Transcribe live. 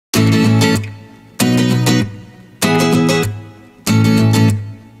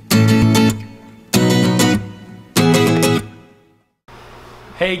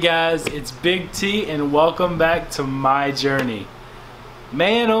Hey guys, it's Big T and welcome back to my journey.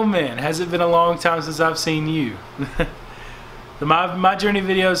 Man, oh man, has it been a long time since I've seen you. My journey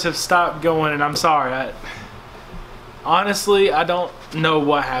videos have stopped going and I'm sorry. Honestly, I don't know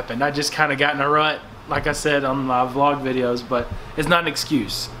what happened. I just kind of got in a rut, like I said on my vlog videos, but it's not an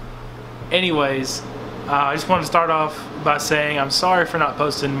excuse. Anyways, I just want to start off by saying I'm sorry for not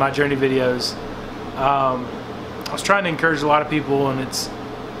posting my journey videos. I was trying to encourage a lot of people and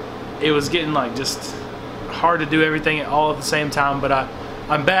it was getting like just hard to do everything all at the same time, but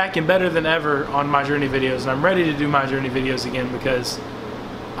I'm back and better than ever on my journey videos, and I'm ready to do my journey videos again because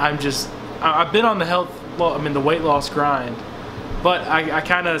I've been on the weight loss grind, but I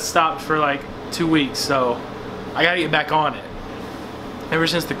kind of stopped for like 2 weeks, so I gotta get back on it ever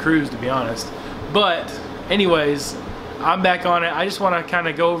since the cruise, to be honest. But anyways, I'm back on it. I just want to kind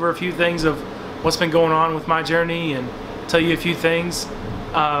of go over a few things of what's been going on with my journey and tell you a few things.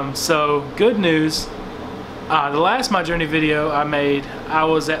 So good news, the last my journey video I made, I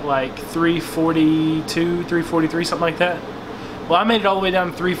was at like 342, 343, something like that. Well, I made it all the way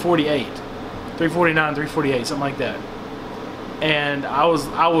down to 348, 349, 348, something like that. And I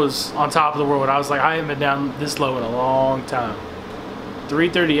was on top of the world. I was like, I haven't been down this low in a long time.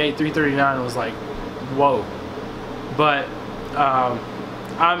 338, 339 was like, whoa. But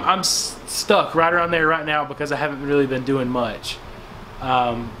I'm stuck right around there right now because I haven't really been doing much.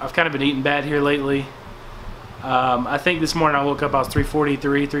 I've kind of been eating bad here lately. I think this morning I woke up, I was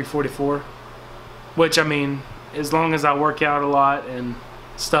 343, 344, which, I mean, as long as I work out a lot and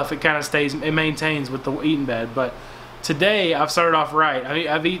stuff, it kind of stays, it maintains with the eating bad. But today I've started off right.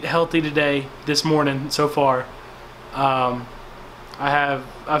 I've eaten healthy today, this morning so far. I've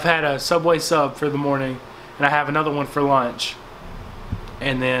had a Subway sub for the morning, and I have another one for lunch.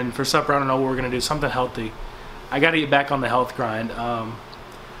 And then for supper, I don't know what we're gonna do. Something healthy. I got to get back on the health grind.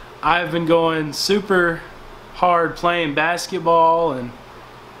 I've been going super hard playing basketball, and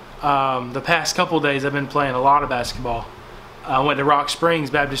the past couple days I've been playing a lot of basketball. I went to Rock Springs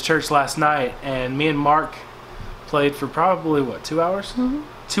Baptist Church last night, and me and Mark played for probably what, 2 hours? Mm-hmm.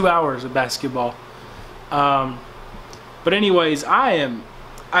 2 hours of basketball. But anyways,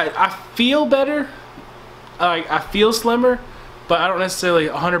 I feel better. I feel slimmer, but I don't necessarily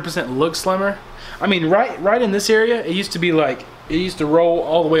 100% look slimmer. I mean, right in this area, it used to be like, it used to roll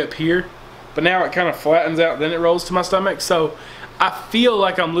all the way up here, but now it kind of flattens out, then it rolls to my stomach. So I feel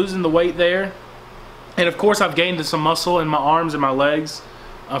like I'm losing the weight there. And of course I've gained some muscle in my arms and my legs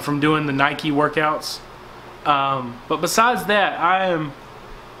from doing the Nike workouts. But besides that,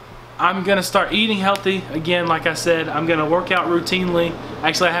 I'm gonna start eating healthy again. Like I said, I'm gonna work out routinely.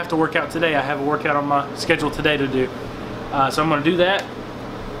 Actually, I have to work out today. I have a workout on my schedule today to do. So I'm gonna do that.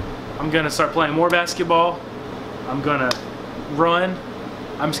 I'm gonna start playing more basketball. I'm gonna run.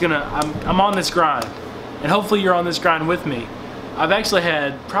 I'm on this grind, and hopefully you're on this grind with me. I've actually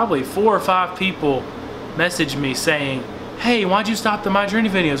had probably 4 or 5 people message me saying, "Hey, why'd you stop the My Journey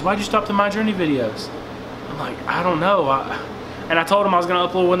videos? Why'd you stop the My Journey videos?" I'm like, I don't know. And I told them I was gonna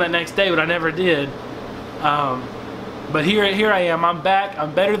upload one that next day, but I never did. But here I am. I'm back.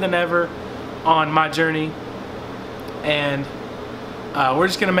 I'm better than ever on my journey, and we're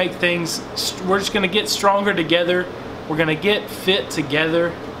just gonna make things. We're just gonna get stronger together. We're gonna get fit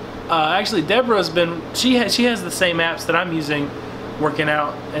together. Actually, Deborah's been. She has the same apps that I'm using, working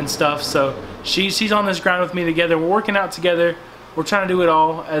out and stuff. So she's on this grind with me together. We're working out together. We're trying to do it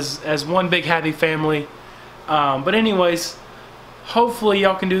all as one big happy family. But anyways, hopefully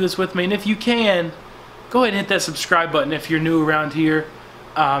y'all can do this with me. And if you can, go ahead and hit that subscribe button if you're new around here,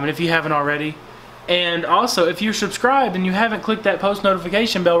 and if you haven't already. And also, if you're subscribed and you haven't clicked that post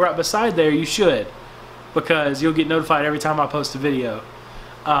notification bell right beside there, you should, because you'll get notified every time I post a video.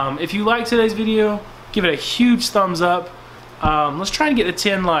 If you like today's video, give it a huge thumbs up. Let's try and get to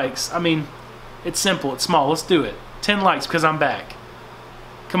 10 likes. I mean, it's simple, it's small, let's do it. 10 likes because I'm back.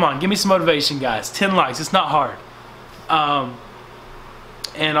 Come on, give me some motivation, guys. 10 likes, it's not hard.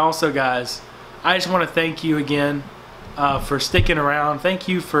 And also, guys, I just want to thank you again for sticking around. Thank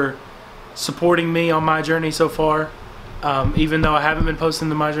you for supporting me on my journey so far, even though I haven't been posting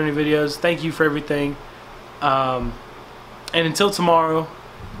the My Journey videos. Thank you for everything, and until tomorrow,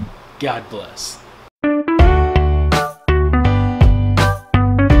 God bless.